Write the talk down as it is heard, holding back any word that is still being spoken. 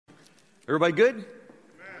Everybody good?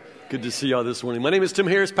 Good to see y'all this morning. My name is Tim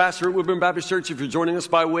Harris, pastor at Woodburn Baptist Church. If you're joining us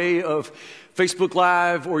by way of Facebook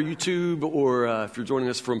Live or YouTube, or if you're joining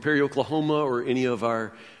us from Perry, Oklahoma, or any of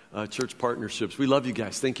our church partnerships, we love you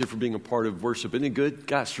guys. Thank you for being a part of worship. Isn't it good?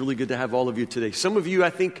 Gosh, really good to have all of you today. Some of you,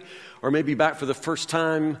 I think, are maybe back for the first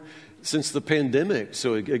time since the pandemic.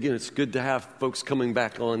 So again, it's good to have folks coming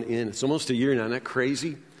back on in. It's almost a year now. Isn't that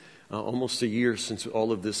crazy? Almost a year since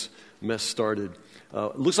all of this mess started.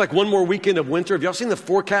 Looks like one more weekend of winter. Have y'all seen the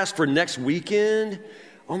forecast for next weekend?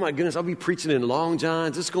 Oh my goodness, I'll be preaching in Long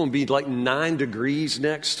Johns. It's going to be like 9 degrees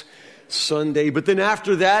next Sunday. But then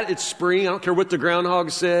after that, it's spring. I don't care what the groundhog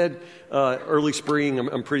said. Early spring,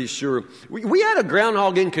 I'm pretty sure. We had a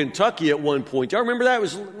groundhog in Kentucky at one point. Y'all remember that? It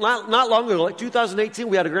was not long ago, like 2018,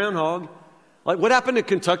 we had a groundhog. Like, what happened to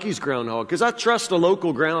Kentucky's groundhog? Because I trust a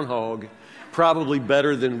local groundhog probably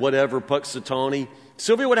better than whatever Puxatawny.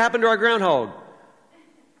 Sylvia, what happened to our groundhog?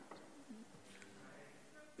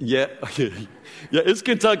 Yeah, it's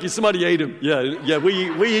Kentucky. Somebody ate him. Yeah,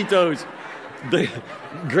 we eat those. The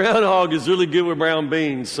groundhog is really good with brown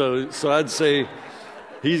beans, so I'd say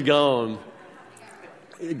he's gone.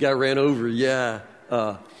 It got ran over, yeah.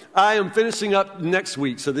 I am finishing up next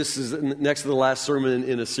week, so this is next to the last sermon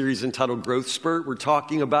in a series entitled Growth Spurt. We're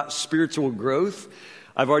talking about spiritual growth.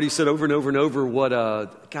 I've already said over and over and over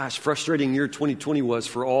what frustrating year 2020 was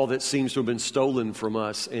for all that seems to have been stolen from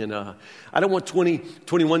us. And I don't want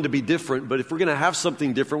 2021 to be different, but if we're going to have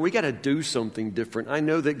something different, we got to do something different. I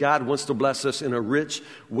know that God wants to bless us in a rich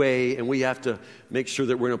way, and we have to make sure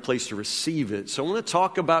that we're in a place to receive it. So I want to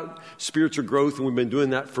talk about spiritual growth, and we've been doing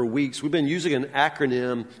that for weeks. We've been using an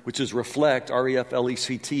acronym, which is REFLECT,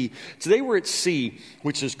 R-E-F-L-E-C-T. Today we're at C,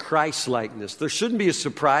 which is Christ-likeness. There shouldn't be a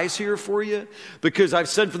surprise here for you, because I've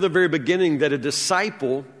said from the very beginning that a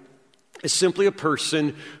disciple is simply a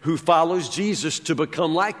person who follows Jesus to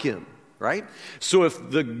become like him, right? So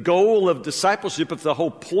if the goal of discipleship, if the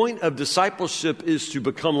whole point of discipleship is to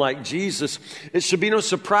become like Jesus, it should be no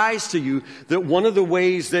surprise to you that one of the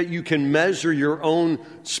ways that you can measure your own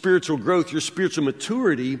spiritual growth, your spiritual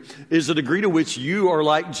maturity, is the degree to which you are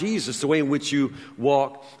like Jesus, the way in which you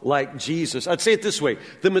walk like Jesus. I'd say it this way.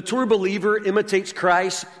 The mature believer imitates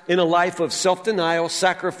Christ in a life of self-denial,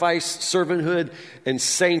 sacrifice, servanthood, and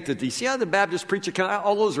sanctity. See how the Baptist preacher,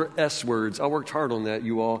 all those are S words. I worked hard on that,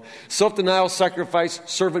 you all. Self-denial, sacrifice,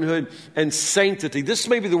 servanthood, and sanctity. This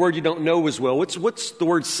may be the word you don't know as well. What's the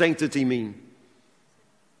word sanctity mean?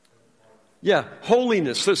 Yeah,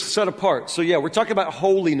 holiness, so set apart. So yeah, we're talking about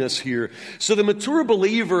holiness here. So the mature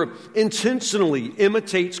believer intentionally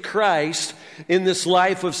imitates Christ in this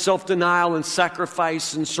life of self-denial and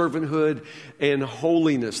sacrifice and servanthood and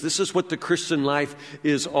holiness. This is what the Christian life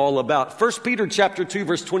is all about. 1 Peter chapter 2,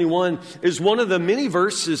 verse 21 is one of the many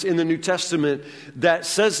verses in the New Testament that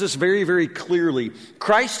says this very, very clearly.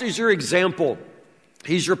 Christ is your example.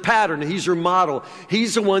 He's your pattern. He's your model.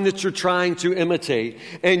 He's the one that you're trying to imitate.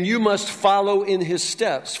 And you must follow in his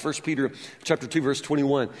steps. 1 Peter chapter 2, verse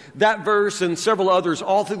 21. That verse and several others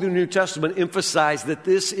all through the New Testament emphasize that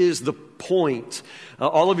this is the point.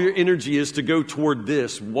 All of your energy is to go toward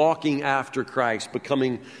this, walking after Christ,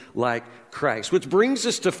 becoming like Christ. Which brings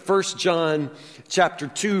us to 1 John chapter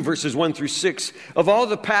 2, verses 1 through 6. Of all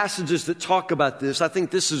the passages that talk about this, I think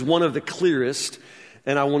this is one of the clearest.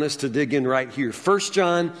 And I want us to dig in right here. 1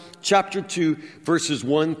 John chapter 2, verses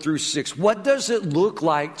 1 through 6. What does it look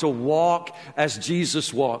like to walk as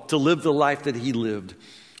Jesus walked, to live the life that he lived?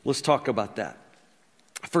 Let's talk about that.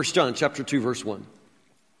 1 John chapter 2, verse 1.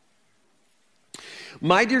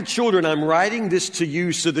 My dear children, I'm writing this to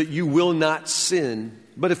you so that you will not sin.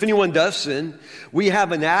 But if anyone does sin, we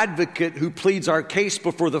have an advocate who pleads our case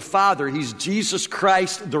before the Father. He's Jesus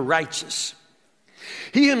Christ, the righteous.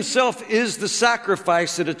 He himself is the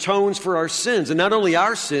sacrifice that atones for our sins, and not only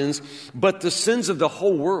our sins, but the sins of the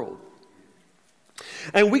whole world.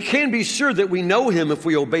 And we can be sure that we know him if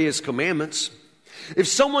we obey his commandments. If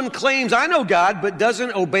someone claims, I know God, but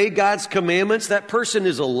doesn't obey God's commandments, that person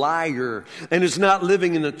is a liar and is not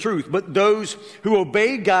living in the truth. But those who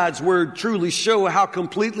obey God's word truly show how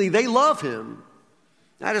completely they love him.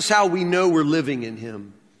 That is how we know we're living in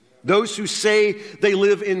him. Those who say they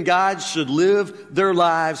live in God should live their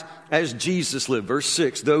lives as Jesus lived. Verse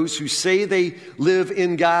 6, those who say they live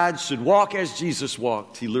in God should walk as Jesus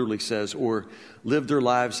walked, he literally says, or live their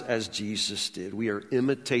lives as Jesus did. We are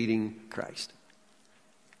imitating Christ.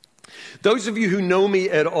 Those of you who know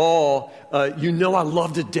me at all, you know I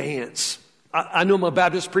love to dance. I know my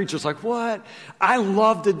Baptist preacher's like, what? I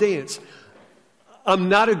love to dance. I'm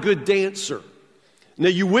not a good dancer. Now,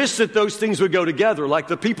 you wish that those things would go together. Like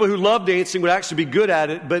the people who love dancing would actually be good at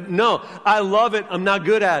it. But no, I love it. I'm not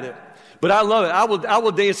good at it. But I love it. I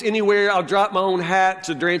will dance anywhere. I'll drop my own hat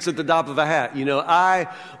to dance at the top of a hat. You know, I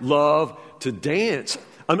love to dance.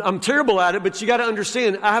 I'm terrible at it, but you got to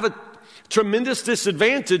understand, I have a tremendous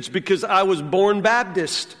disadvantage because I was born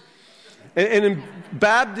Baptist. And in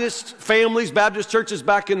Baptist families, Baptist churches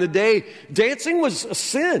back in the day, dancing was a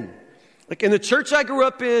sin. Like in the church I grew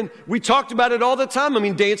up in, we talked about it all the time. I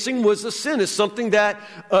mean, dancing was a sin. It's something that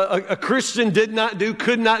a Christian did not do,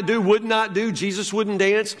 could not do, would not do. Jesus wouldn't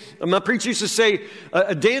dance. My preacher used to say,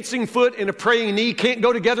 a dancing foot and a praying knee can't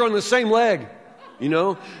go together on the same leg. You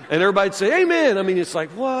know, and everybody'd say, amen. I mean, it's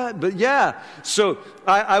like, what? But yeah. So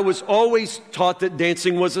I was always taught that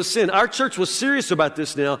dancing was a sin. Our church was serious about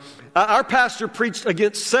this now. Our pastor preached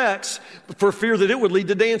against sex for fear that it would lead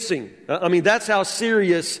to dancing. I mean, that's how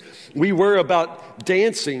serious we were about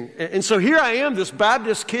dancing. And so here I am, this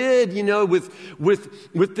Baptist kid, you know,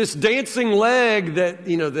 with this dancing leg that,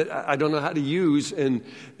 you know, that I don't know how to use. And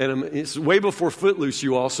it's way before Footloose,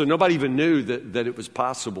 you all. So nobody even knew that it was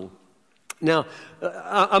possible. Now,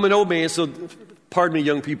 I'm an old man, so pardon me,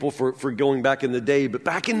 young people, for going back in the day. But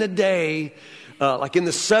back in the day, like in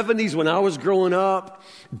the 70s when I was growing up,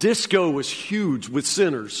 disco was huge with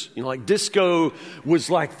sinners. You know, like disco was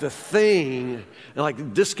like the thing, and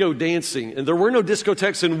like disco dancing. And there were no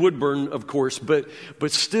discotheques in Woodburn, of course, but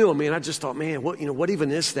still, man, I just thought, man, what even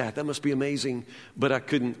is that? That must be amazing. But I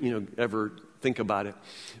couldn't, ever think about it.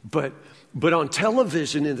 But on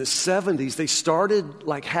television in the 70s, they started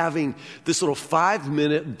like having this little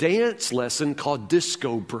 5-minute dance lesson called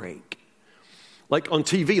Disco Break. Like on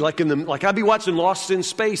TV, like I'd be watching Lost in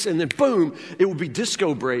Space, and then boom, it would be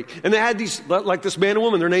Disco Break. And they had these, like this man and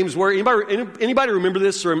woman, their names were, anybody remember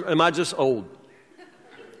this, or am I just old?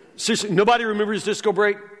 Seriously, nobody remembers Disco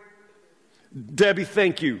Break? Debbie,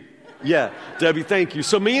 thank you. Yeah, Debbie, thank you.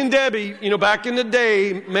 So me and Debbie, back in the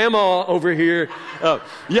day, Mama over here,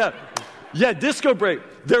 yeah, Disco Break.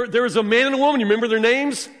 There was a man and a woman. You remember their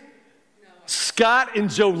names? No. Scott and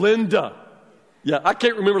Jolinda. Yeah, I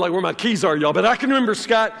can't remember where my keys are, y'all, but I can remember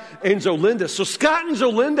Scott and Jolinda. So Scott and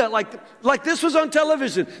Jolinda, like this was on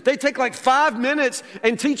television. They take 5 minutes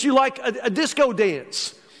and teach you a disco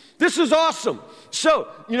dance. This is awesome. So,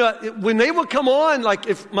 when they would come on,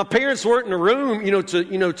 if my parents weren't in the room,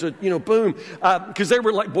 boom, because they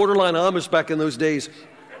were borderline Amish back in those days.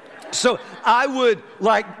 So I would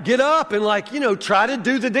get up and try to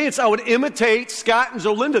do the dance. I would imitate Scott and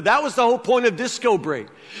Jolinda. That was the whole point of Disco Break.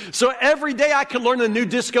 So every day I could learn a new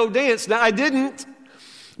disco dance. Now I didn't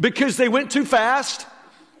because they went too fast.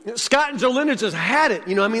 Scott and Jolinda just had it.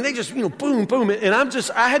 They just, boom, boom. And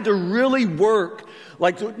I had to really work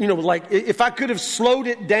if I could have slowed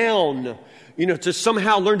it down, to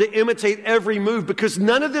somehow learn to imitate every move, because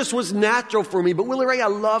none of this was natural for me. But Willie Ray, I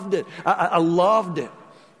loved it. I loved it.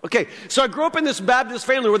 Okay, so I grew up in this Baptist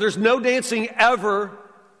family where there's no dancing ever.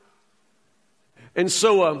 And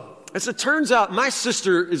so, as it turns out, my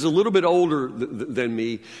sister is a little bit older than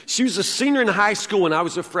me. She was a senior in high school when I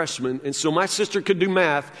was a freshman. And so my sister could do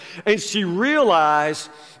math. And she realized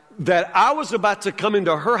that I was about to come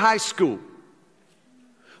into her high school.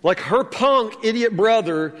 Like her punk idiot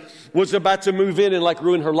brother was about to move in and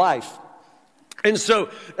ruin her life. And so,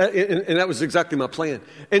 and that was exactly my plan.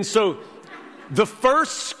 And so, the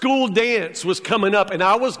first school dance was coming up, and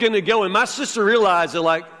I was going to go, and my sister realized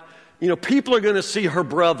that, people are going to see her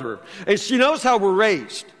brother. And she knows how we're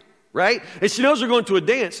raised, right? And she knows we're going to a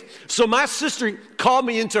dance. So my sister called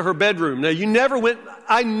me into her bedroom. Now, I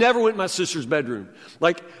never went in my sister's bedroom.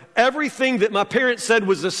 Everything that my parents said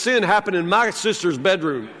was a sin happened in my sister's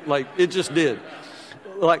bedroom. It just did.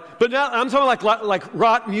 But now I'm talking like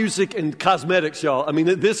rock music and cosmetics, y'all.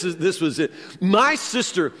 This was it. My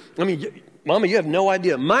sister, Mama, you have no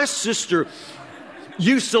idea. My sister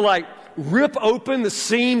used to rip open the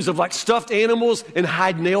seams of stuffed animals and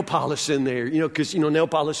hide nail polish in there, because, nail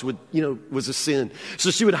polish was a sin. So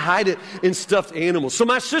she would hide it in stuffed animals. So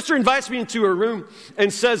my sister invites me into her room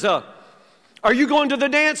and says, are you going to the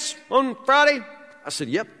dance on Friday? I said,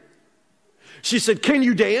 yep. She said, can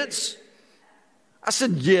you dance? I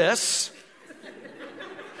said, yes.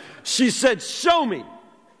 She said, show me.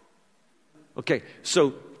 Okay,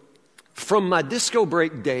 so from my Disco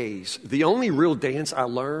Break days, the only real dance I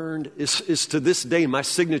learned is to this day my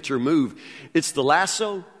signature move. It's the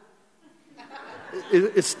lasso.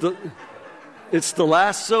 It's the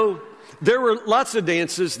lasso. There were lots of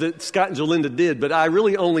dances that Scott and Jolinda did, but I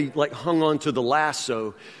really only hung on to the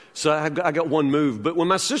lasso. So I got one move. But when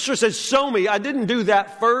my sister said, show me, I didn't do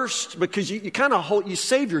that first, because you kind of you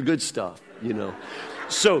save your good stuff,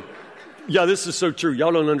 So Yeah, this is so true.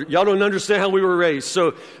 Y'all don't understand how we were raised.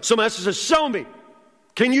 So my sister says, show me.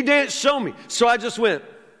 Can you dance? Show me. So I just went.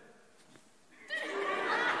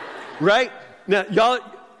 Right? Now,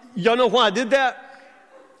 y'all know why I did that?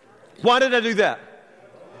 Why did I do that?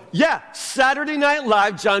 Yeah, Saturday Night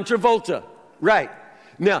Live, John Travolta. Right.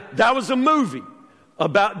 Now, that was a movie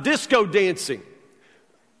about disco dancing.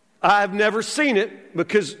 I've never seen it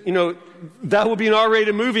because, that would be an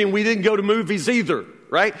R-rated movie and we didn't go to movies either,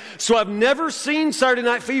 right? So I've never seen Saturday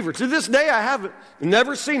Night Fever. To this day, I haven't.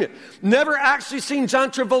 Never seen it. Never actually seen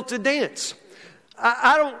John Travolta dance.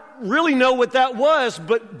 I don't really know what that was,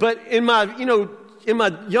 but in my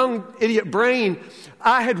young idiot brain,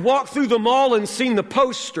 I had walked through the mall and seen the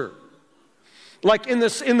poster. Like in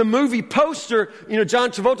the movie poster,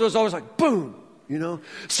 John Travolta was always like, boom,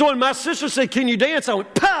 So when my sister said, can you dance? I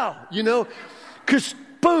went, pow, because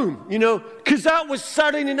boom, because that was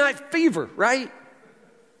Saturday Night Fever, right?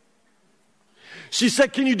 She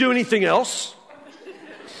said, can you do anything else?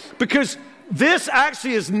 Because this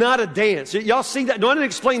actually is not a dance. Y'all see that? Do I need to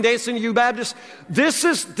explain dancing to you Baptists? This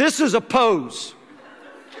is a pose.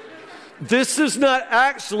 This is not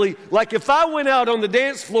actually, like if I went out on the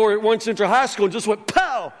dance floor at One Central High School and just went,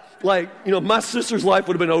 pow, my sister's life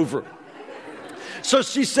would have been over. So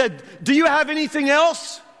she said, do you have anything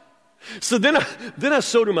else? So then I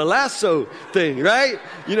showed her my lasso thing, right?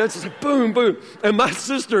 It's just like boom, boom. And my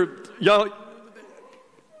sister, y'all,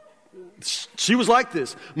 she was like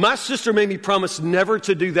this. My sister made me promise never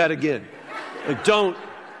to do that again. Like, don't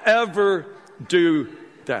ever do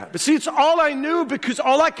that. But see, it's all I knew because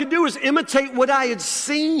all I could do was imitate what I had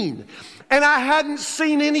seen. And I hadn't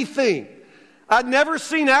seen anything. I'd never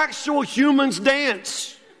seen actual humans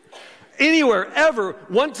dance anywhere, ever.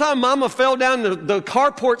 One time, Mama fell down the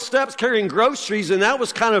carport steps carrying groceries, and that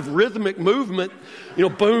was kind of rhythmic movement.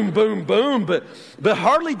 Boom, boom, boom, but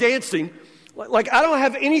hardly dancing. Like I don't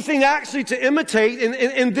have anything actually to imitate,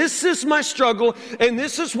 and this is my struggle, and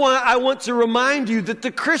this is why I want to remind you that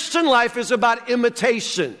the Christian life is about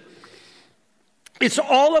imitation. It's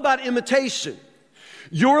all about imitation.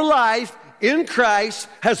 Your life in Christ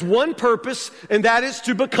has one purpose, and that is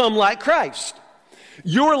to become like Christ.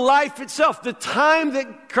 Your life itself, the time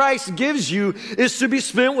that Christ gives you, is to be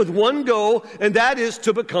spent with one goal, and that is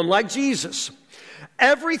to become like Jesus.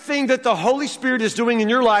 Everything that the Holy Spirit is doing in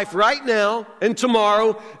your life right now and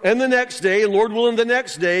tomorrow and the next day, and Lord willing the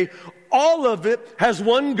next day, all of it has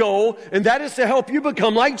one goal, and that is to help you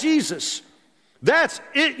become like Jesus. That's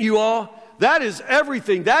it, you all. That is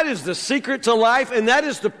everything. That is the secret to life, and that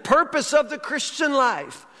is the purpose of the Christian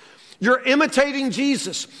life. You're imitating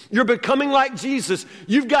Jesus. You're becoming like Jesus.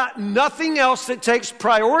 You've got nothing else that takes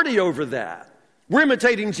priority over that. We're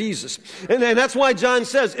imitating Jesus. And that's why John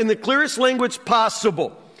says, in the clearest language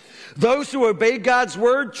possible, those who obey God's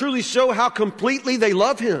word truly show how completely they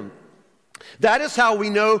love him. That is how we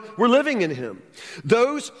know we're living in him.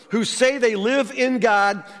 Those who say they live in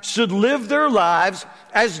God should live their lives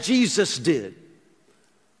as Jesus did.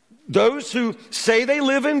 Those who say they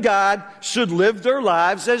live in God should live their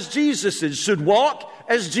lives as Jesus did, should walk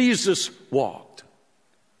as Jesus walked.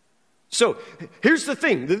 So here's the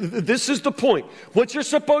thing. This is the point. What you're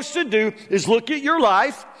supposed to do is look at your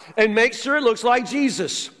life and make sure it looks like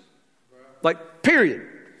Jesus. Like, period.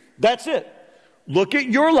 That's it. Look at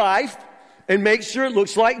your life and make sure it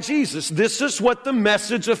looks like Jesus. This is what the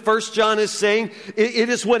message of 1 John is saying. It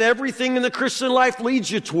is what everything in the Christian life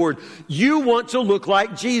leads you toward. You want to look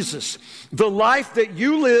like Jesus. The life that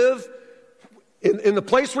you live, in the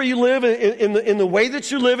place where you live, in the way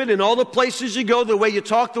that you live it, in all the places you go, the way you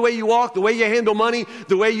talk, the way you walk, the way you handle money,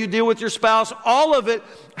 the way you deal with your spouse, all of it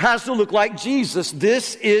has to look like Jesus.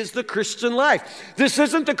 This is the Christian life. This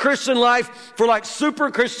isn't the Christian life for like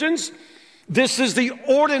super Christians. This is the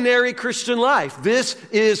ordinary Christian life. This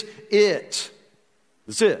is it.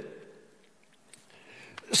 That's it.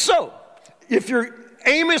 So, if your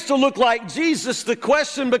aim is to look like Jesus, the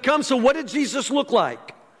question becomes, so what did Jesus look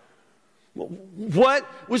like? What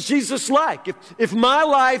was Jesus like? If my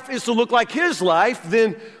life is to look like his life,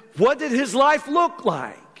 then what did his life look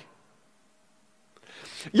like?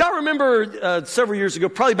 Y'all remember several years ago,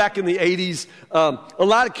 probably back in the 80s, a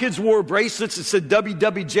lot of kids wore bracelets that said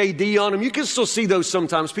WWJD on them. You can still see those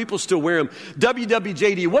sometimes. People still wear them.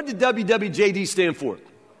 WWJD. What did WWJD stand for?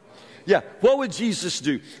 Yeah, what would Jesus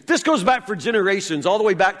do? This goes back for generations, all the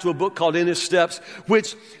way back to a book called In His Steps,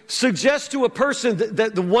 which suggests to a person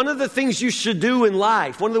that one of the things you should do in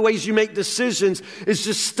life, one of the ways you make decisions, is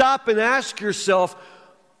just stop and ask yourself,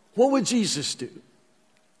 what would Jesus do?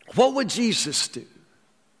 What would Jesus do?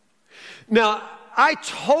 Now, I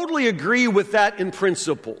totally agree with that in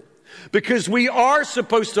principle. Because we are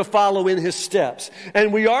supposed to follow in his steps.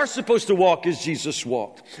 And we are supposed to walk as Jesus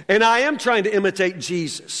walked. And I am trying to imitate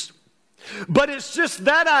Jesus. But it's just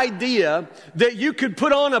that idea that you could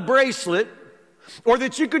put on a bracelet, or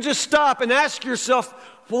that you could just stop and ask yourself,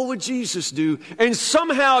 what would Jesus do? And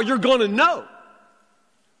somehow you're going to know.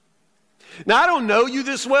 Now, I don't know you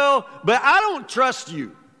this well, but I don't trust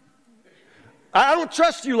you. I don't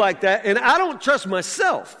trust you like that, and I don't trust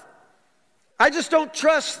myself. I just don't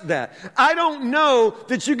trust that. I don't know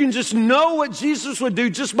that you can just know what Jesus would do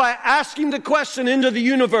just by asking the question into the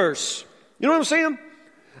universe. You know what I'm saying?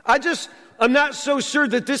 I'm not so sure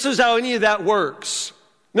that this is how any of that works.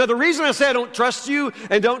 Now, the reason I say I don't trust you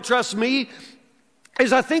and don't trust me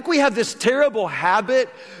is I think we have this terrible habit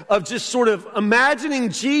of just sort of imagining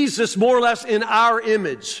Jesus more or less in our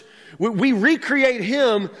image. We recreate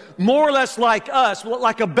him more or less like us,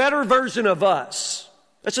 like a better version of us.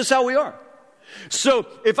 That's just how we are. So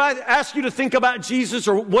if I ask you to think about Jesus,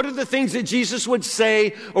 or what are the things that Jesus would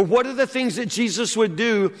say, or what are the things that Jesus would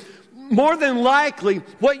do, more than likely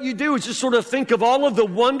what you do is just sort of think of all of the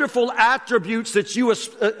wonderful attributes that you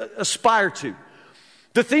aspire to.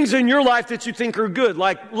 The things in your life that you think are good,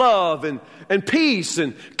 like love and peace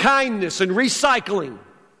and kindness and recycling.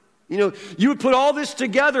 You know, you would put all this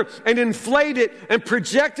together and inflate it and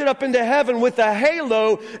project it up into heaven with a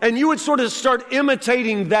halo, and you would sort of start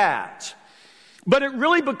imitating that. But it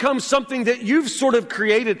really becomes something that you've sort of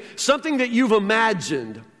created, something that you've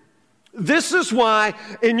imagined. This is why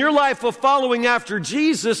in your life of following after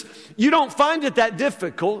Jesus, you don't find it that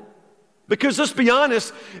difficult. Because let's be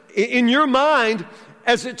honest, in your mind,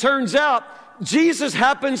 as it turns out, Jesus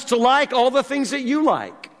happens to like all the things that you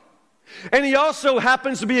like. And he also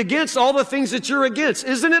happens to be against all the things that you're against.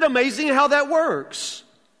 Isn't it amazing how that works?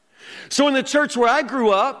 So in the church where I grew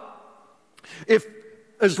up,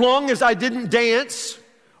 as long as I didn't dance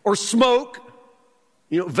or smoke,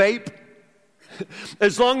 vape,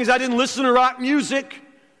 as long as I didn't listen to rock music,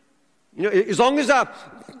 as long as I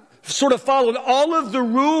sort of followed all of the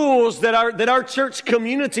rules that our church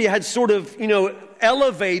community had sort of,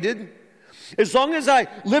 elevated, as long as I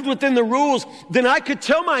lived within the rules, then I could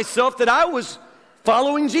tell myself that I was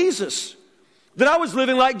following Jesus, that I was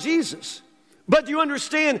living like Jesus. But do you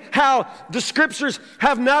understand how the scriptures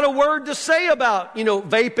have not a word to say about,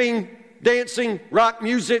 vaping, dancing, rock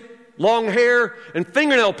music, long hair, and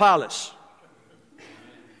fingernail polish?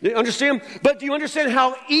 Do you understand? But do you understand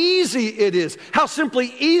how easy it is? How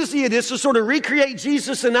simply easy it is to sort of recreate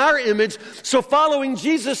Jesus in our image. So following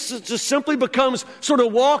Jesus just simply becomes sort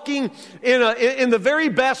of walking in the very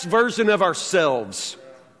best version of ourselves.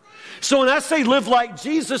 So when I say live like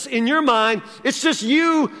Jesus, in your mind, it's just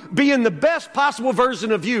you being the best possible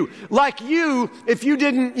version of you. Like you, if you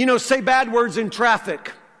didn't, say bad words in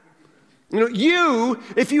traffic. You,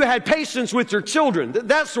 if you had patience with your children,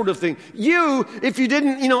 that sort of thing. You, if you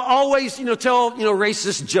didn't, always, tell,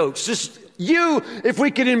 racist jokes. Just you, if we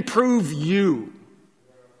could improve you.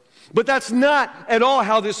 But that's not at all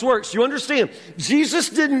how this works. You understand? Jesus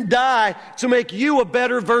didn't die to make you a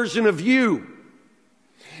better version of you.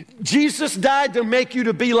 Jesus died to make you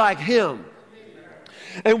to be like him.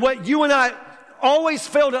 And what you and I always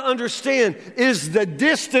fail to understand is the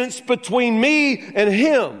distance between me and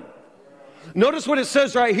him. Notice what it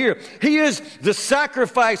says right here. He is the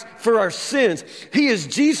sacrifice for our sins. He is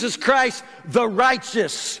Jesus Christ, the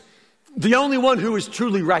righteous, the only one who is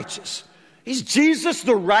truly righteous. He's Jesus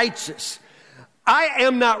the righteous. I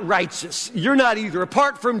am not righteous. You're not either.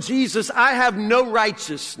 Apart from Jesus, I have no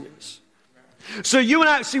righteousness. So you and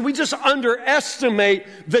I, we just underestimate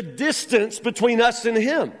the distance between us and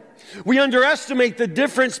him. We underestimate the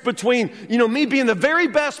difference between, me being the very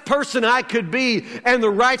best person I could be and the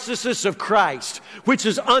righteousness of Christ, which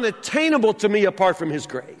is unattainable to me apart from his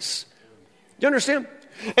grace. Do you understand?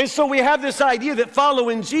 And so we have this idea that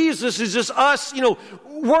following Jesus is just us,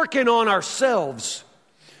 working on ourselves,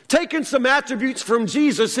 taking some attributes from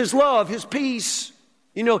Jesus, his love, his peace,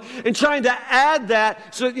 and trying to add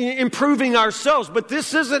that, so improving ourselves. But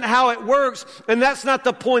this isn't how it works, and that's not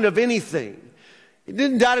the point of anything. He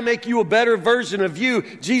didn't die to make you a better version of you.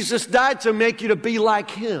 Jesus died to make you to be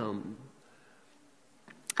like him.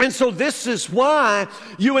 And so this is why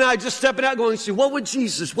you and I just stepping out going, what would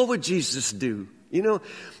Jesus do?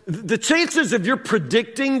 The chances of you're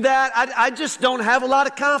predicting that, I just don't have a lot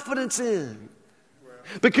of confidence in.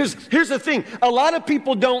 Because here's the thing, a lot of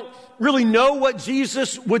people don't really know what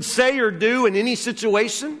Jesus would say or do in any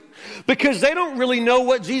situation because they don't really know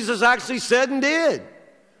what Jesus actually said and did.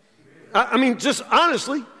 I mean, just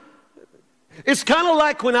honestly, it's kind of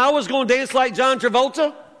like when I was going to dance like John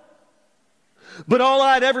Travolta, but all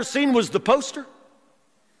I'd ever seen was the poster.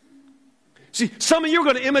 See, some of you are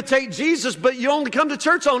going to imitate Jesus, but you only come to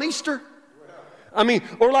church on Easter. I mean,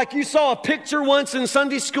 or like you saw a picture once in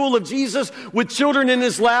Sunday school of Jesus with children in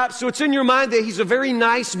his lap. So it's in your mind that he's a very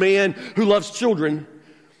nice man who loves children.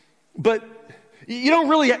 But you don't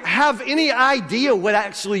really have any idea what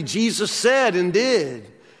actually Jesus said and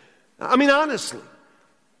did. I mean, honestly,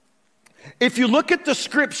 if you look at the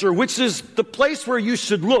Scripture, which is the place where you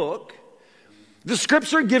should look, the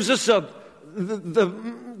Scripture gives us the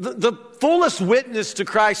fullest witness to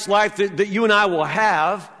Christ's life that you and I will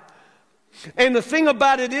have. And the thing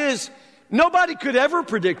about it is, nobody could ever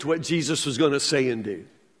predict what Jesus was going to say and do.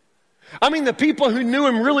 I mean, the people who knew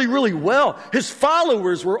him really, really well, his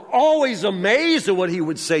followers were always amazed at what he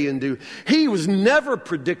would say and do. He was never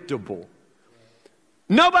predictable.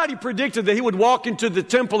 Nobody predicted that he would walk into the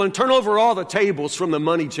temple and turn over all the tables from the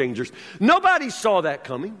money changers. Nobody saw that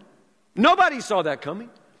coming. Nobody saw that coming.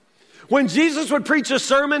 When Jesus would preach a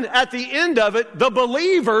sermon, at the end of it, the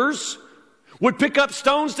believers would pick up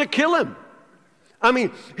stones to kill him. I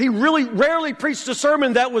mean, he really rarely preached a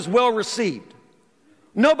sermon that was well received.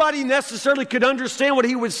 Nobody necessarily could understand what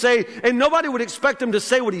he would say, and nobody would expect him to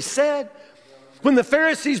say what he said. When the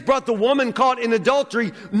Pharisees brought the woman caught in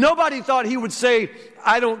adultery, nobody thought he would say,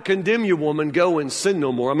 I don't condemn you, woman, go and sin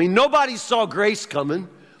no more. I mean, nobody saw grace coming.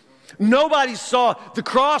 Nobody saw the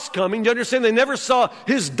cross coming. You understand? They never saw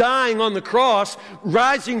his dying on the cross,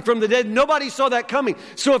 rising from the dead. Nobody saw that coming.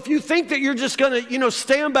 So if you think that you're just going to,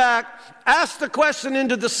 stand back, ask the question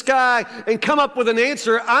into the sky, and come up with an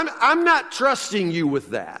answer, I'm not trusting you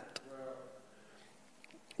with that.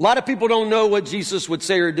 A lot of people don't know what Jesus would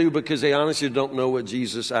say or do because they honestly don't know what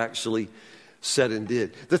Jesus actually said and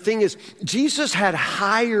did. The thing is, Jesus had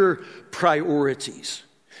higher priorities.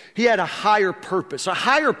 He had a higher purpose, a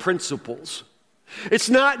higher principles. It's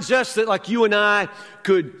not just that like you and I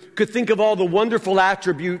could think of all the wonderful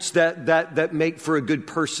attributes that make for a good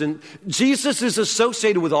person. Jesus is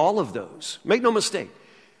associated with all of those. Make no mistake.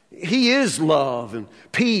 He is love and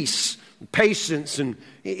peace, and patience, and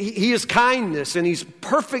he is kindness, and he's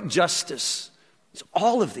perfect justice. He's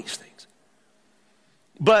all of these things.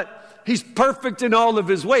 But he's perfect in all of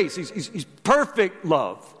his ways. He's perfect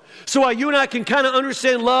love. So while you and I can kind of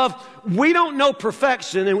understand love, we don't know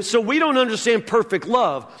perfection, and so we don't understand perfect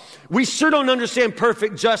love. We sure don't understand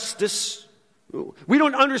perfect justice. We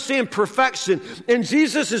don't understand perfection. And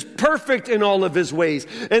Jesus is perfect in all of his ways.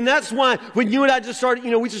 And that's why when you and I just started,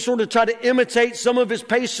 we just sort of try to imitate some of his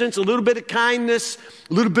patience, a little bit of kindness,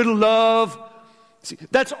 a little bit of love. See,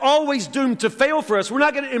 that's always doomed to fail for us. We're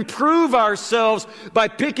not going to improve ourselves by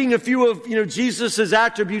picking a few of, Jesus'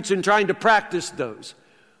 attributes and trying to practice those.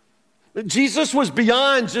 Jesus was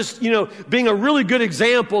beyond just, being a really good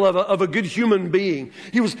example of a good human being.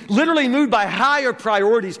 He was literally moved by higher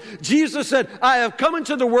priorities. Jesus said, I have come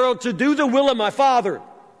into the world to do the will of my Father.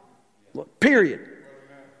 Period.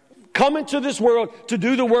 Come into this world to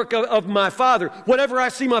do the work of my Father. Whatever I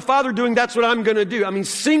see my Father doing, that's what I'm going to do. I mean,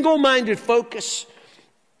 single-minded focus.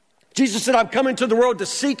 Jesus said, I've come into the world to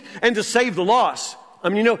seek and to save the lost. I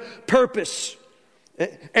mean, purpose.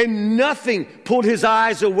 And nothing pulled his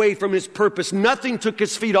eyes away from his purpose. Nothing took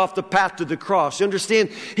his feet off the path to the cross. You understand?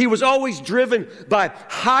 He was always driven by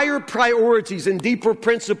higher priorities and deeper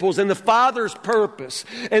principles and the Father's purpose.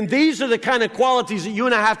 And these are the kind of qualities that you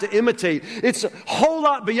and I have to imitate. It's a whole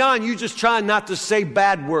lot beyond you just trying not to say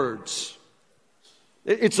bad words.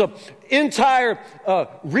 It's an entire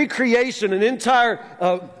recreation, an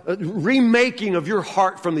entire remaking of your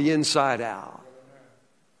heart from the inside out.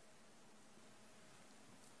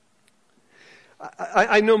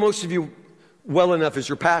 I know most of you well enough as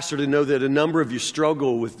your pastor to know that a number of you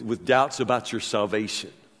struggle with doubts about your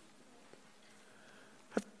salvation.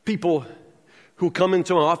 I have people who come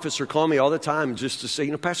into my office or call me all the time just to say,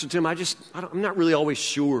 Pastor Tim, I'm not really always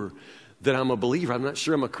sure that I'm a believer. I'm not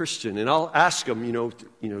sure I'm a Christian. And I'll ask them,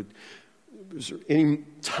 is there any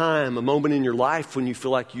time, a moment in your life when you feel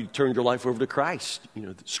like you turned your life over to Christ?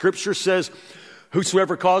 The Scripture says,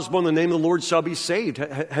 whosoever calls upon the name of the Lord shall be saved.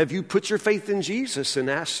 Have you put your faith in Jesus and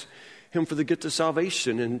asked him for the gift of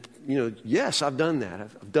salvation? And, yes, I've done that.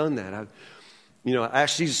 I've done that. I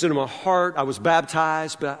asked Jesus into my heart. I was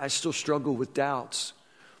baptized, but I still struggle with doubts.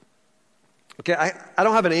 Okay, I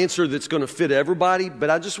don't have an answer that's going to fit everybody, but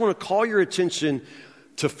I just want to call your attention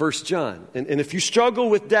to 1 John. And if you struggle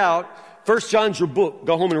with doubt, 1 John's your book.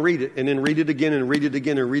 Go home and read it, and then read it again and read it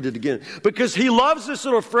again and read it again. Because he loves this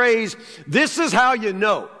little phrase, this is how you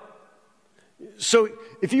know. So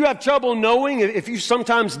if you have trouble knowing, if you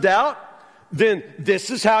sometimes doubt, then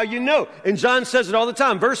this is how you know. And John says it all the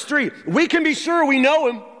time. Verse 3, we can be sure we know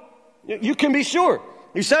him. You can be sure.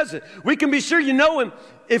 He says it. We can be sure you know him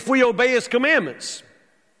if we obey his commandments.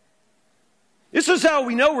 This is how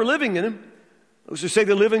we know we're living in him. Those who say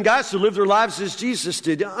they live in God should live their lives as Jesus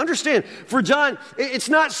did. Understand, for John, it's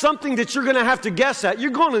not something that you're going to have to guess at.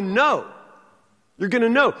 You're going to know. You're going to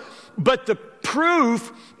know. But the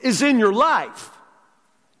proof is in your life.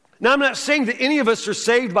 Now, I'm not saying that any of us are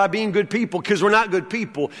saved by being good people, because we're not good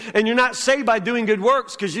people. And you're not saved by doing good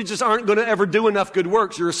works, because you just aren't going to ever do enough good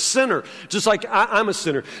works. You're a sinner, just like I'm a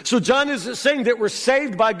sinner. So John isn't saying that we're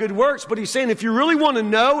saved by good works, but he's saying if you really want to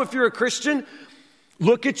know if you're a Christian,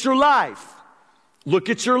 look at your life.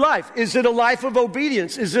 Look at your life. Is it a life of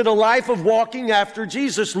obedience? Is it a life of walking after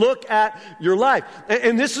Jesus? Look at your life.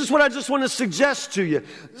 And this is what I just want to suggest to you.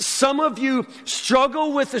 Some of you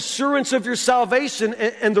struggle with assurance of your salvation,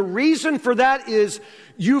 and the reason for that is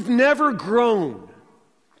you've never grown.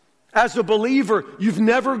 As a believer, you've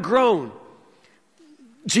never grown.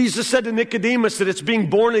 Jesus said to Nicodemus that it's being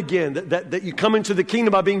born again, that you come into the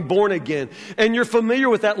kingdom by being born again. And you're familiar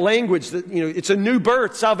with that language, that it's a new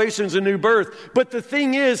birth. Salvation is a new birth. But the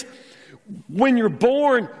thing is, when you're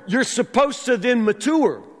born, you're supposed to then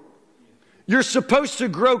mature. You're supposed to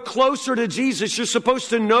grow closer to Jesus. You're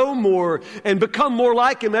supposed to know more and become more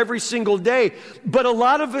like him every single day. But a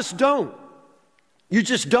lot of us don't. You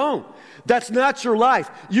just don't. That's not your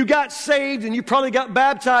life. You got saved and you probably got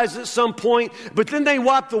baptized at some point, but then they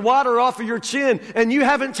wiped the water off of your chin and you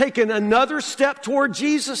haven't taken another step toward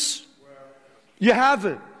Jesus. You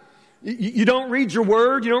haven't. You don't read your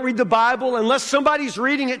word. You don't read the Bible. Unless somebody's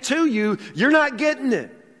reading it to you, you're not getting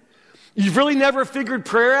it. You've really never figured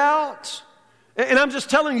prayer out. And I'm just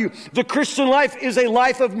telling you, the Christian life is a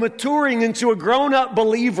life of maturing into a grown-up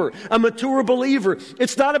believer, a mature believer.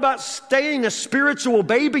 It's not about staying a spiritual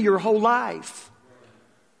baby your whole life.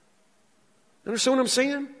 Understand what I'm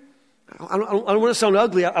saying? I don't want to sound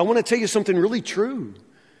ugly. I want to tell you something really true.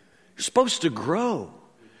 You're supposed to grow.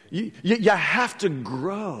 You have to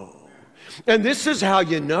grow. And this is how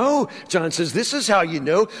you know, John says, this is how you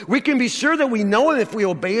know. We can be sure that we know him if we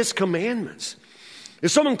obey his commandments. If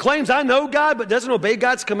someone claims, I know God, but doesn't obey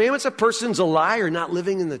God's commandments, a person's a liar, not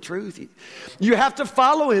living in the truth. You have to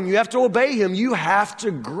follow him. You have to obey him. You have to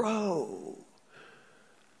grow.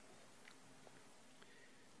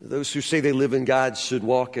 Those who say they live in God should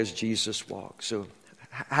walk as Jesus walked. So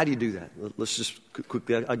how do you do that? Let's just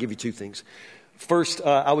quickly, I'll give you two things. First,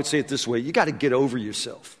 I would say it this way. You got to get over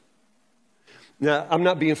yourself. Now, I'm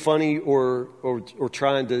not being funny or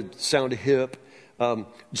trying to sound hip.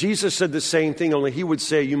 Jesus said the same thing, only he would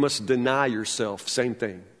say you must deny yourself. Same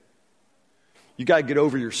thing. You got to get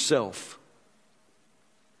over yourself.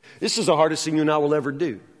 This is the hardest thing you and I will ever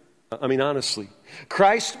do. I mean, honestly.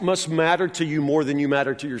 Christ must matter to you more than you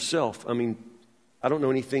matter to yourself. I mean, I don't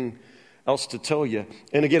know anything else to tell you.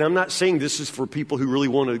 And again, I'm not saying this is for people who really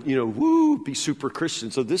want to, be super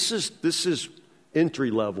Christian. So this is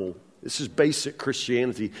entry level. This is basic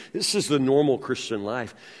Christianity. This is the normal Christian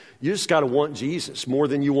life. You just got to want Jesus more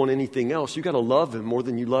than you want anything else. You got to love him more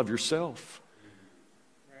than you love yourself.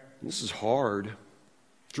 This is hard.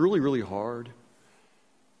 It's really, really hard. You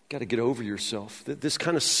got to get over yourself. This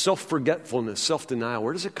kind of self-forgetfulness, self-denial,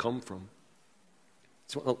 where does it come from?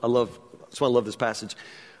 That's why I love this passage.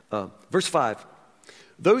 Verse 5.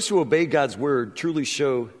 Those who obey God's word truly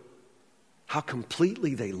show how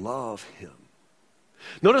completely they love him.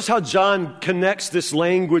 Notice how John connects this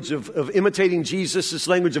language of imitating Jesus, this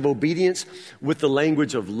language of obedience, with the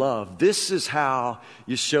language of love. This is how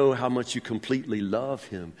you show how much you completely love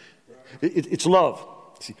him. It's love.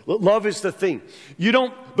 See, love is the thing. You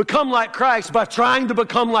don't become like Christ by trying to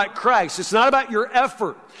become like Christ. It's not about your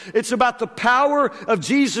effort. It's about the power of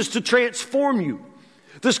Jesus to transform you.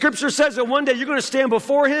 The scripture says that one day you're going to stand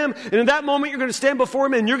before him, and in that moment you're going to stand before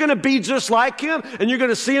him and you're going to be just like him, and you're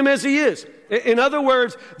going to see him as he is. In other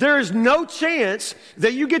words, there is no chance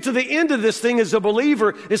that you get to the end of this thing as a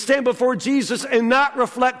believer and stand before Jesus and not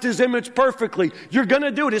reflect his image perfectly. You're going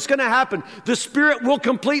to do it. It's going to happen. The Spirit will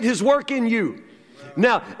complete his work in you.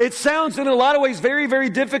 Now, it sounds in a lot of ways very, very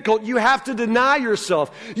difficult. You have to deny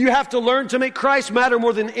yourself. You have to learn to make Christ matter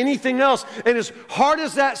more than anything else. And as hard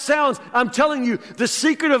as that sounds, I'm telling you, the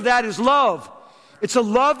secret of that is love. It's a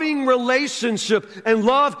loving relationship, and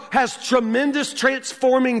love has tremendous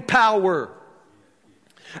transforming power.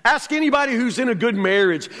 Ask anybody who's in a good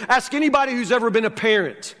marriage. Ask anybody who's ever been a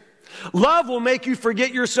parent. Love will make you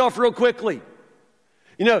forget yourself real quickly.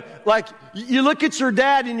 Like you look at your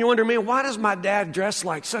dad and you wonder, man, why does my dad dress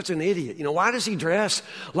like such an idiot? Why does he dress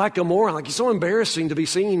like a moron? Like, he's so embarrassing to be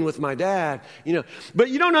seen with my dad. But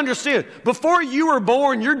you don't understand. Before you were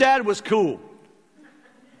born, your dad was cool.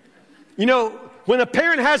 when a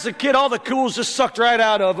parent has a kid, all the cool's just sucked right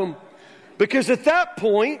out of them. Because at that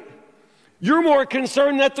point, you're more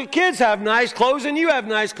concerned that the kids have nice clothes and you have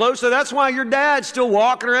nice clothes. So that's why your dad's still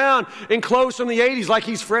walking around in clothes from the 80s like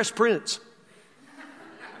he's Fresh Prince.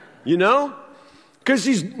 You know? Because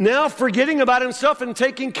he's now forgetting about himself and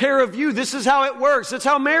taking care of you. This is how it works. That's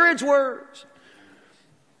how marriage works.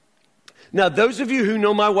 Now, those of you who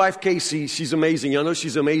know my wife, Casey, she's amazing. Y'all know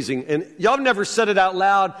she's amazing. And y'all never said it out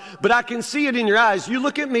loud, but I can see it in your eyes. You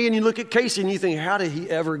look at me and you look at Casey and you think, how did he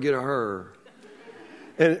ever get her?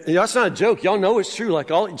 And that's not a joke. Y'all know it's true. Like,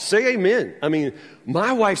 say amen. I mean,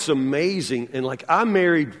 my wife's amazing. And like, I'm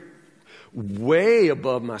married way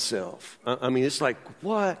above myself. I mean, it's like,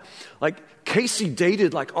 what? Like, Casey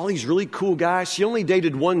dated like all these really cool guys. She only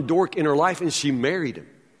dated one dork in her life and she married him.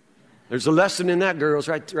 There's a lesson in that, girls,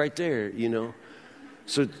 right there, you know.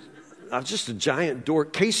 So I was just a giant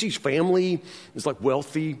dork. Casey's family is like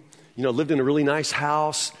wealthy, you know, lived in a really nice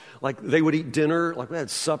house. Like they would eat dinner, like we had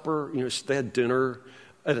supper, you know, they had dinner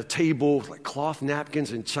at a table with like cloth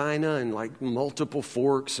napkins and china and like multiple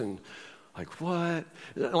forks and like what?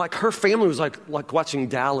 Like her family was like watching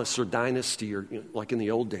Dallas or Dynasty or, you know, like in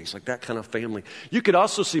the old days, like that kind of family. You could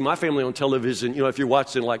also see my family on television, you know, if you're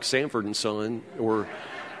watching like Sanford and Son or,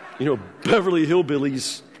 you know, Beverly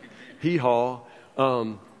Hillbillies, hee-haw.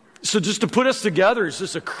 So just to put us together is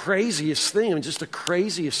just the craziest thing. I mean, just the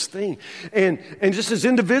craziest thing. And just as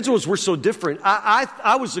individuals, we're so different.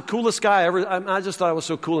 I was the coolest guy ever. I just thought I was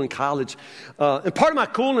so cool in college. And part of my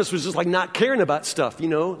coolness was just like not caring about stuff, you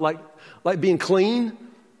know, like being clean.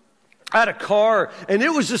 I had a car, and it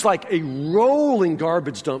was just like a rolling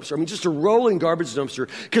garbage dumpster. I mean, just a rolling garbage dumpster.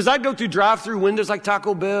 Because I'd go through drive-through windows like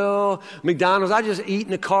Taco Bell, McDonald's. I'd just eat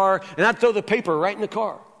in the car, and I'd throw the paper right in the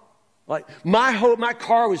car. Like, my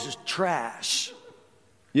car was just trash,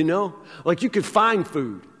 you know? Like, you could find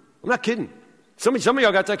food. I'm not kidding. Some of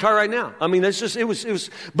y'all got that car right now. I mean, that's just, it was.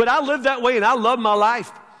 But I lived that way, and I loved my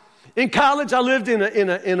life. In college, I lived in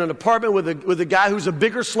an apartment with a guy who's a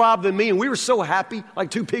bigger slob than me, and we were so happy, like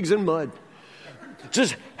two pigs in mud.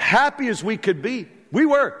 Just happy as we could be. We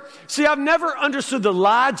were. See, I've never understood the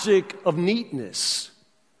logic of neatness.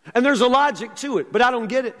 And there's a logic to it, but I don't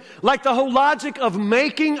get it. Like the whole logic of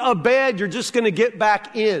making a bed you're just going to get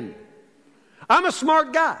back in. I'm a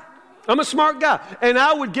smart guy. And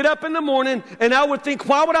I would get up in the morning, and I would think,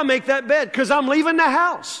 why would I make that bed? Because I'm leaving the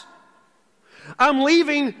house. I'm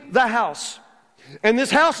leaving the house. And this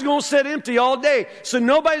house is going to sit empty all day. So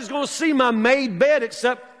nobody's going to see my made bed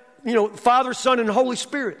except, you know, Father, Son, and Holy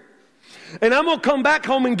Spirit. And I'm going to come back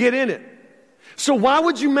home and get in it. So why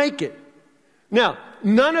would you make it? Now,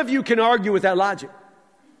 none of you can argue with that logic.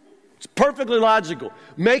 It's perfectly logical.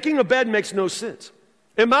 Making a bed makes no sense.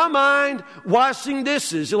 In my mind, washing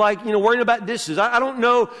dishes, you're like, you know, worrying about dishes. I don't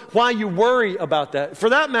know why you worry about that. For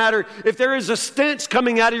that matter, if there is a stench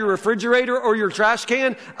coming out of your refrigerator or your trash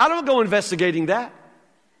can, I don't go investigating that.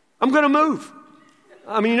 I'm going to move.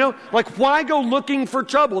 I mean, you know, like why go looking for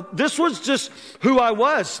trouble? This was just who I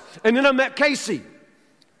was. And then I met Casey.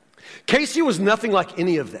 Casey was nothing like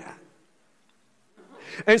any of that.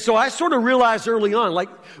 And so I sort of realized early on, like,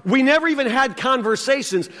 we never even had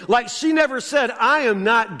conversations. Like, she never said, I am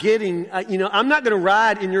not getting, I'm not going to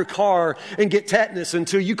ride in your car and get tetanus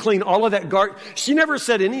until you clean all of that garbage. She never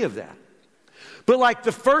said any of that. But like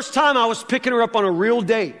the first time I was picking her up on a real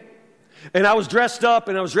date, and I was dressed up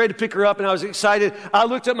and I was ready to pick her up and I was excited, I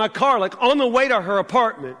looked at my car, like on the way to her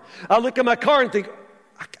apartment. I look at my car and think,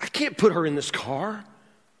 I can't put her in this car.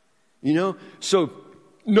 You know? So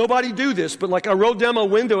nobody do this, but like I rolled down my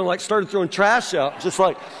window and like started throwing trash out, just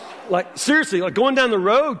like seriously, like going down the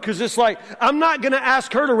road, because it's like, I'm not going to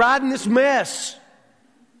ask her to ride in this mess.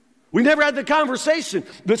 We never had the conversation,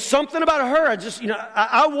 but something about her,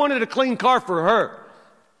 I wanted a clean car for her.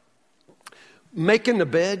 Making the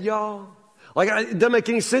bed, y'all, like it doesn't make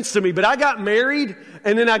any sense to me, but I got married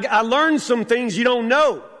and then I learned some things you don't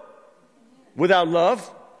know without love.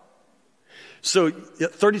 So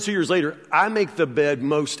 32 years later, I make the bed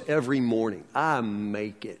most every morning. I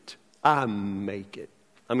make it. I make it.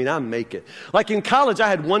 Like in college, I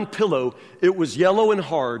had one pillow. It was yellow and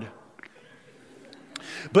hard.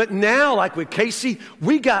 But now, like with Casey,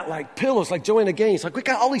 we got like pillows, like Joanna Gaines. Like we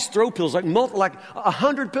got all these throw pillows, like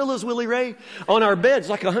 100 pillows, Willie Ray, on our beds,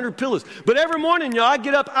 like 100 pillows. But every morning, y'all, I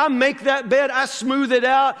get up, I make that bed, I smooth it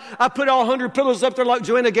out. I put all 100 pillows up there like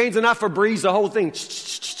Joanna Gaines, and I Febreze the whole thing.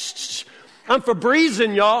 I'm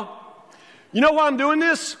Febrezing, y'all. You know why I'm doing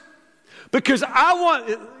this? Because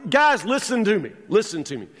guys, listen to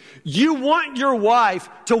me. You want your wife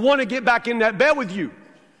to want to get back in that bed with you.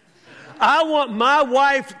 I want my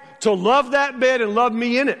wife to love that bed and love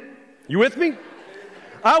me in it. You with me?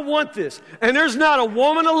 I want this. And there's not a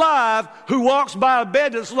woman alive who walks by a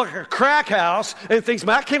bed that's like a crack house and thinks,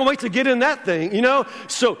 man, I can't wait to get in that thing, you know?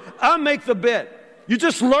 So I make the bet. You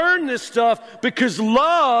just learn this stuff because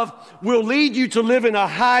love will lead you to live in a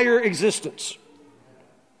higher existence.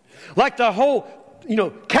 Like the whole,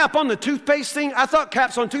 cap on the toothpaste thing. I thought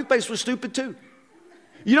caps on toothpaste was stupid too.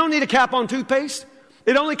 You don't need a cap on toothpaste.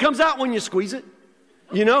 It only comes out when you squeeze it.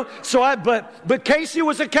 So but Casey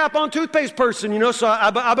was a cap on toothpaste person, so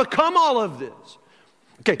I become all of this.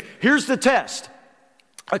 Okay, here's the test.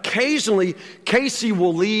 Occasionally, Casey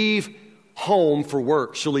will leave home for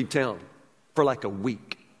work. She'll leave town for like a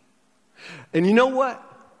week. And you know what?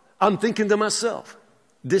 I'm thinking to myself,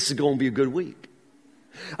 this is going to be a good week.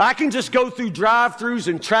 I can just go through drive-thrus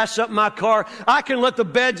and trash up my car. I can let the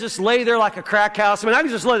bed just lay there like a crack house. I can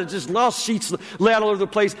just let it just all sheets lay out all over the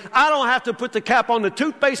place. I don't have to put the cap on the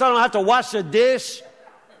toothpaste. I don't have to wash the dish.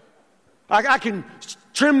 I can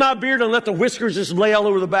trim my beard and let the whiskers just lay all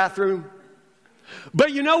over the bathroom.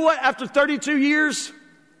 But you know what? After 32 years,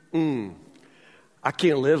 I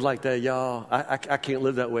can't live like that, y'all. I can't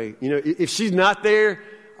live that way. If she's not there,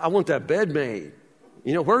 I want that bed made.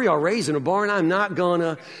 Where are y'all raised in a barn? I'm not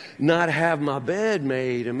gonna not have my bed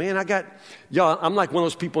made. And man, I'm like one of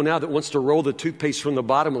those people now that wants to roll the toothpaste from the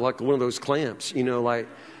bottom of like one of those clamps, and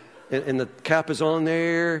the cap is on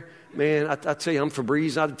there. Man, I tell you, I'm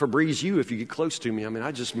Febreze. I'd Febreze you if you get close to me. Do you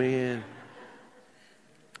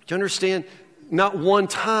understand? Not one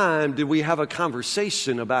time did we have a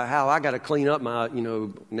conversation about how I got to clean up my,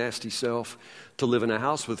 nasty self to live in a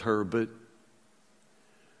house with her, But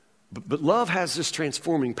love has this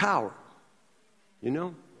transforming power,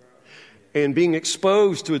 And being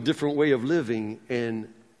exposed to a different way of living and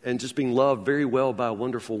just being loved very well by a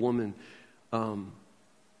wonderful woman,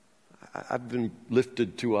 I've been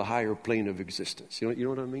lifted to a higher plane of existence. You know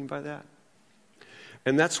what I mean by that?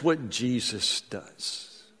 And that's what Jesus does.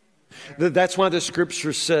 That's why the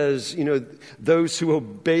scripture says, those who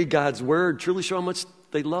obey God's word truly show how much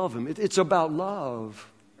they love him. It's about love.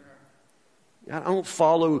 I don't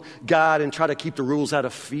follow God and try to keep the rules out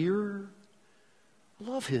of fear. I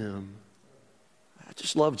love him. I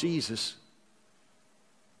just love Jesus.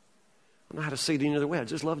 I don't know how to say it any other way. I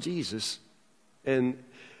just love Jesus. And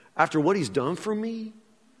after what he's done for me,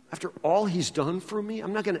 after all he's done for me,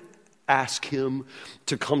 I'm not going to ask him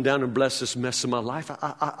to come down and bless this mess of my life.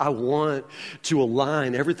 I want to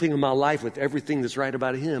align everything in my life with everything that's right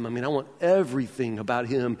about him. I want everything about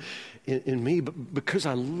him in me, but because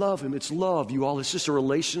I love him. It's love, you all. It's just a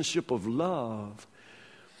relationship of love.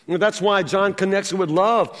 That's why John connects it with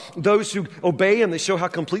love. Those who obey him, they show how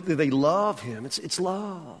completely they love him. It's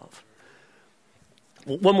love.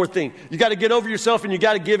 One more thing. You got to get over yourself and you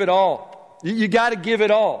got to give it all. You got to give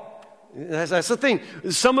it all. That's the thing.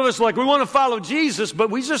 Some of us we want to follow Jesus, but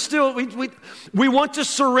we want to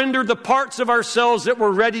surrender the parts of ourselves that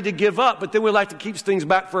we're ready to give up, but then we like to keep things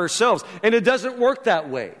back for ourselves. And it doesn't work that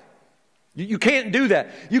way. You can't do that.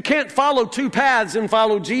 You can't follow two paths and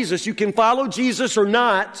follow Jesus. You can follow Jesus or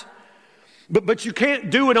not, but you can't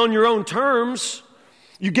do it on your own terms.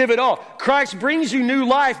 You give it all. Christ brings you new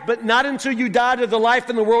life, but not until you die to the life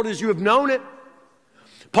in the world as you have known it.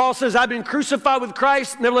 Paul says, I've been crucified with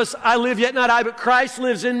Christ. Nevertheless, I live yet not I, but Christ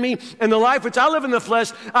lives in me. And the life which I live in the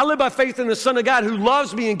flesh, I live by faith in the Son of God who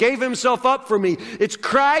loves me and gave himself up for me. It's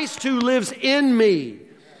Christ who lives in me.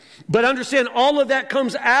 But understand, all of that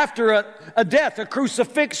comes after a death, a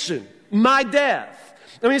crucifixion, my death.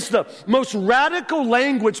 It's the most radical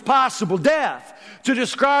language possible, death, to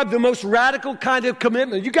describe the most radical kind of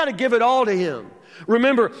commitment. You got to give it all to him.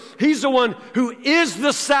 Remember, he's the one who is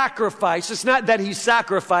the sacrifice. It's not that he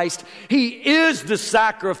sacrificed. He is the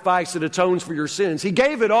sacrifice that atones for your sins. He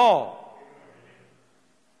gave it all.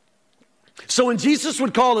 So when Jesus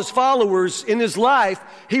would call his followers in his life,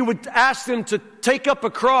 he would ask them to take up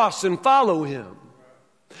a cross and follow him.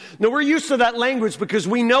 Now, we're used to that language because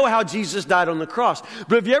we know how Jesus died on the cross.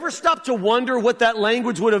 But have you ever stopped to wonder what that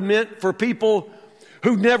language would have meant for people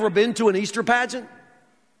who'd never been to an Easter pageant?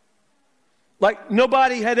 Like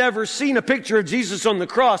nobody had ever seen a picture of Jesus on the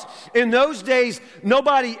cross. In those days,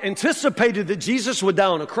 nobody anticipated that Jesus would die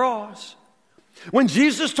on a cross. When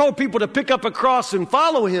Jesus told people to pick up a cross and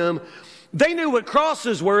follow him, they knew what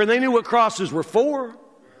crosses were and they knew what crosses were for.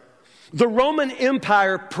 The Roman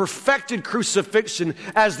Empire perfected crucifixion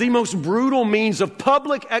as the most brutal means of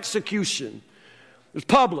public execution. It was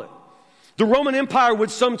public. The Roman Empire would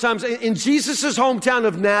sometimes, in Jesus' hometown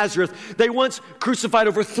of Nazareth, they once crucified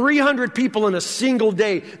over 300 people in a single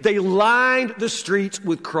day. They lined the streets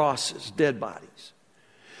with crosses, dead bodies.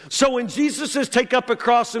 So when Jesus says, take up a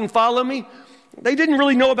cross and follow me, They didn't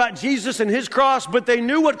really know about Jesus and his cross, but they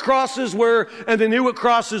knew what crosses were, and they knew what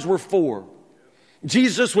crosses were for.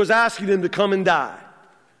 Jesus was asking them to come and die,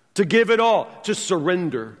 to give it all, to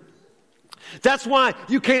surrender. That's why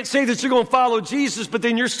you can't say that you're going to follow Jesus, but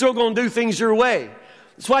then you're still going to do things your way.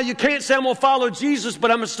 That's why you can't say, I'm going to follow Jesus, but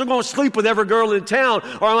I'm still going to sleep with every girl in town,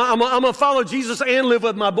 or I'm going to follow Jesus and live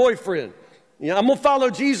with my boyfriend. I'm going to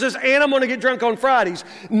follow Jesus and I'm going to get drunk on Fridays.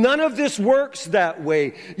 None of this works that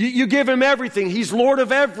way. You give him everything. He's Lord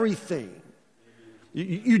of everything.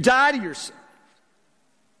 You die to yourself.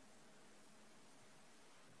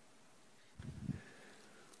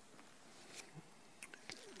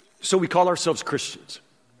 So we call ourselves Christians.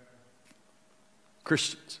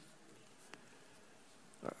 Christians.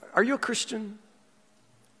 Are you a Christian?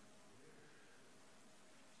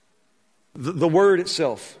 The word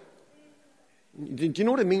itself. Do you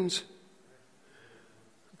know what it means?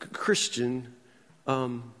 Christian.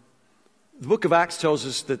 The book of Acts tells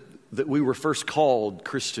us that we were first called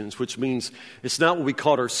Christians, which means it's not what we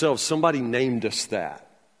called ourselves. Somebody named us that,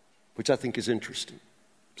 which I think is interesting.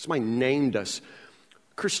 Somebody named us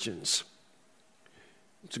Christians.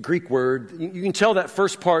 It's a Greek word. You can tell that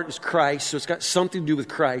first part is Christ, so it's got something to do with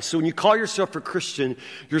Christ. So when you call yourself a Christian,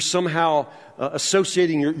 you're somehow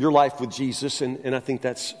associating your life with Jesus, and I think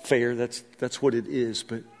that's fair. That's what it is.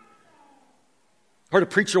 But I heard a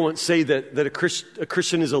preacher once say that a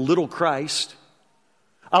Christian is a little Christ.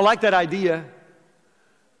 I like that idea,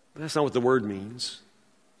 but that's not what the word means.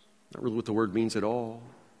 Not really what the word means at all.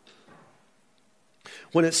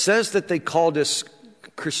 When it says that they called us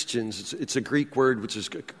Christians, it's a Greek word which is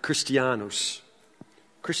Christianos.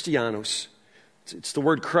 Christianos. It's the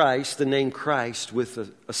word Christ, the name Christ, with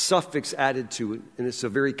a suffix added to it, and it's a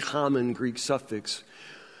very common Greek suffix.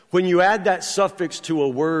 When you add that suffix to a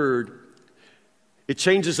word, it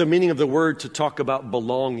changes the meaning of the word to talk about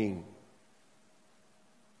belonging.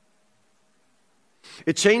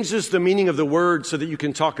 It changes the meaning of the word so that you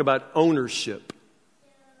can talk about ownership.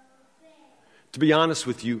 To be honest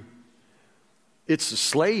with you, it's a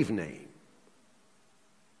slave name.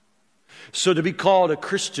 So to be called a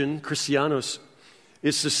Christian, Christianos,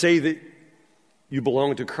 is to say that you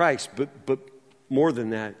belong to Christ, but more than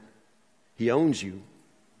that, he owns you.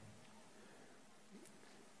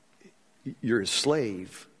 You're a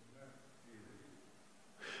slave.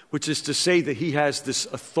 Which is to say that he has this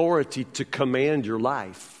authority to command your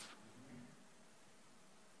life.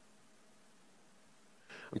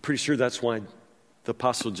 I'm pretty sure that's why the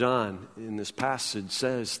Apostle John in this passage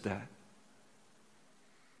says that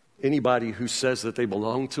anybody who says that they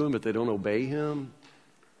belong to him but they don't obey him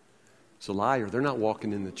is a liar. They're not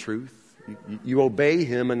walking in the truth. You obey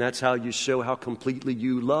him, and that's how you show how completely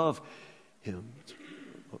you love him.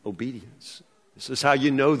 Obedience. This is how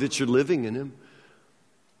you know that you're living in him.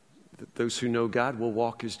 That those who know God will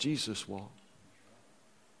walk as Jesus walked.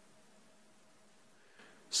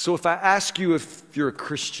 So if I ask you if you're a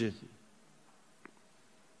Christian,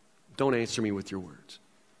 don't answer me with your words.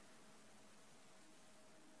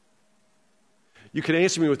 You can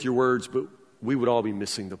answer me with your words, but we would all be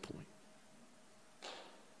missing the point.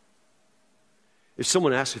 If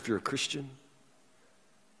someone asks if you're a Christian,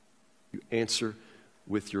 you answer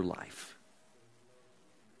with your life.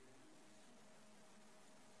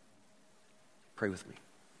 Pray with me.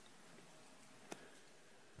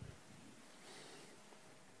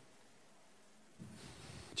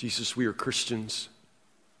 Jesus, we are Christians,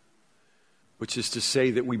 which is to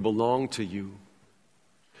say that we belong to you,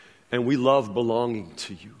 and we love belonging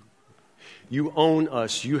to you. You own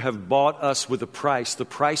us. You have bought us with a price, the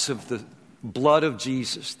price of the blood of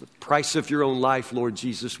Jesus, the price of your own life, Lord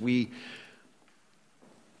Jesus. We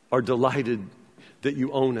are delighted that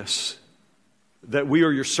you own us, that we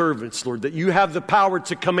are your servants, Lord, that you have the power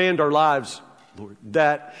to command our lives, Lord,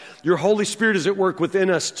 that your Holy Spirit is at work within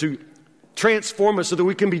us to transform us so that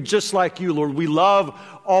we can be just like you, Lord. We love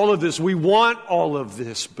all of this. We want all of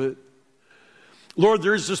this, but Lord,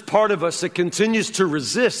 there's this part of us that continues to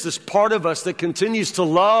resist, this part of us that continues to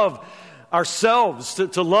love ourselves,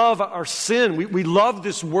 to love our sin. We love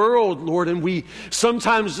this world, Lord, and we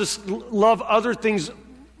sometimes just love other things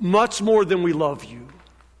much more than we love you.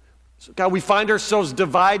 So God, we find ourselves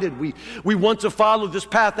divided. We want to follow this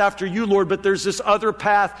path after you, Lord, but there's this other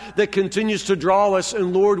path that continues to draw us,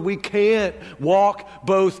 and Lord, we can't walk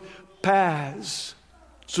both paths.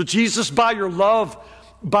 So Jesus, by your love,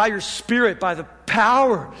 by your Spirit, by the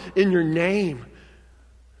power in your name,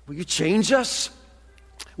 will you change us?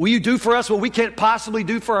 Will you do for us what we can't possibly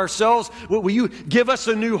do for ourselves? Will you give us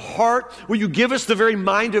a new heart? Will you give us the very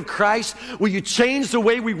mind of Christ? Will you change the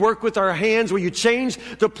way we work with our hands? Will you change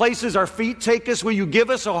the places our feet take us? Will you give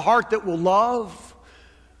us a heart that will love?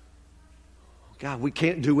 God, we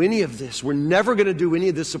can't do any of this. We're never going to do any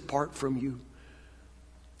of this apart from you.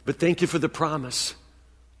 But thank you for the promise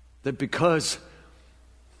that because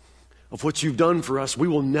of what you've done for us, we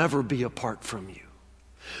will never be apart from you.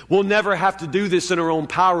 We'll never have to do this in our own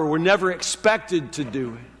power. We're never expected to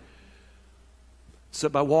do it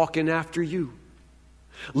except by walking after you.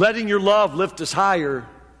 Letting your love lift us higher.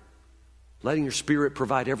 Letting your Spirit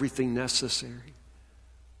provide everything necessary.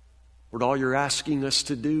 Lord, all you're asking us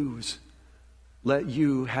to do is let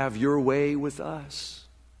you have your way with us.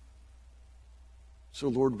 So,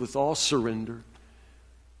 Lord, with all surrender,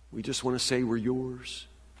 we just want to say we're yours.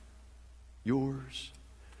 Yours.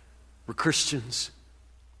 We're Christians.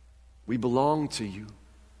 We belong to you.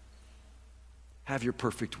 Have your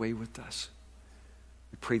perfect way with us.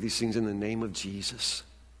 We pray these things in the name of Jesus.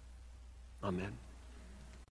 Amen.